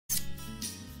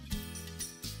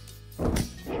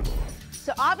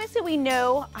obviously we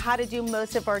know how to do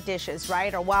most of our dishes,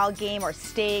 right? Our wild game, our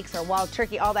steaks, our wild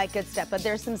turkey, all that good stuff. But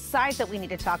there's some sides that we need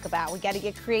to talk about. We got to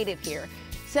get creative here.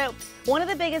 So one of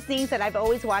the biggest things that I've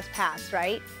always watched past,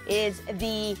 right, is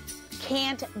the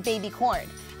canned baby corn.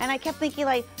 And I kept thinking,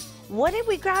 like, what if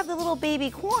we grabbed the little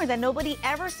baby corn that nobody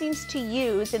ever seems to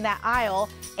use in that aisle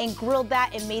and grilled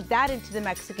that and made that into the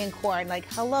Mexican corn? Like,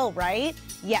 hello, right?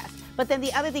 Yes. But then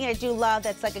the other thing I do love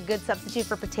that's like a good substitute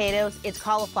for potatoes is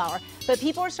cauliflower. But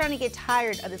people are starting to get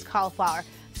tired of this cauliflower.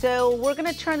 So we're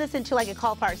gonna turn this into like a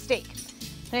cauliflower steak.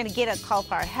 I'm gonna get a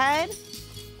cauliflower head.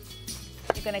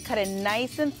 You're gonna cut it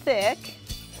nice and thick,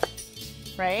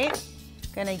 right?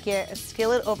 Gonna get a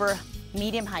skillet over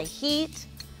medium-high heat.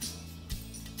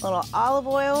 A little olive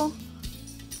oil.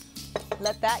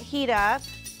 Let that heat up.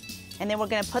 And then we're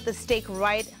gonna put the steak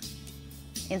right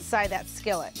inside that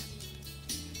skillet.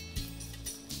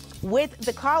 With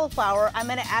the cauliflower, I'm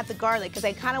gonna add the garlic because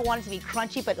I kind of want it to be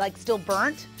crunchy but like still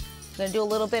burnt. I'm gonna do a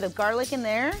little bit of garlic in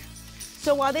there.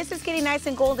 So while this is getting nice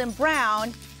and golden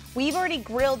brown, we've already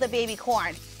grilled the baby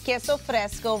corn. Queso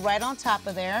fresco right on top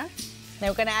of there. Then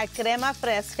we're gonna add crema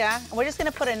fresca. And we're just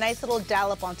gonna put a nice little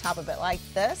dollop on top of it like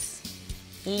this.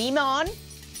 Limon.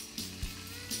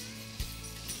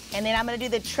 And then I'm gonna do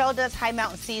the Trail Dust High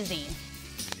Mountain seasoning.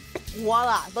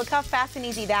 Voila, look how fast and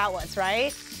easy that was,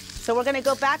 right? So we're gonna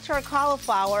go back to our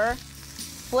cauliflower,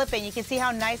 flip it. You can see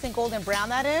how nice and golden brown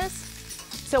that is.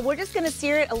 So we're just gonna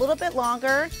sear it a little bit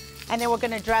longer and then we're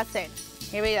gonna dress it.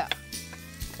 Here we go.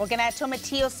 We're gonna add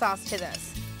tomatillo sauce to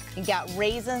this. You got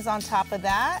raisins on top of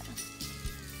that.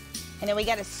 And then we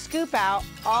gotta scoop out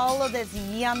all of this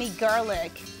yummy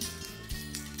garlic.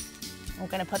 We're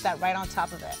gonna put that right on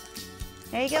top of it.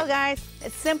 There you go, guys.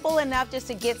 It's simple enough just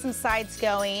to get some sides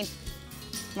going.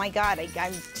 My God,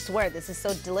 I swear this is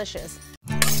so delicious.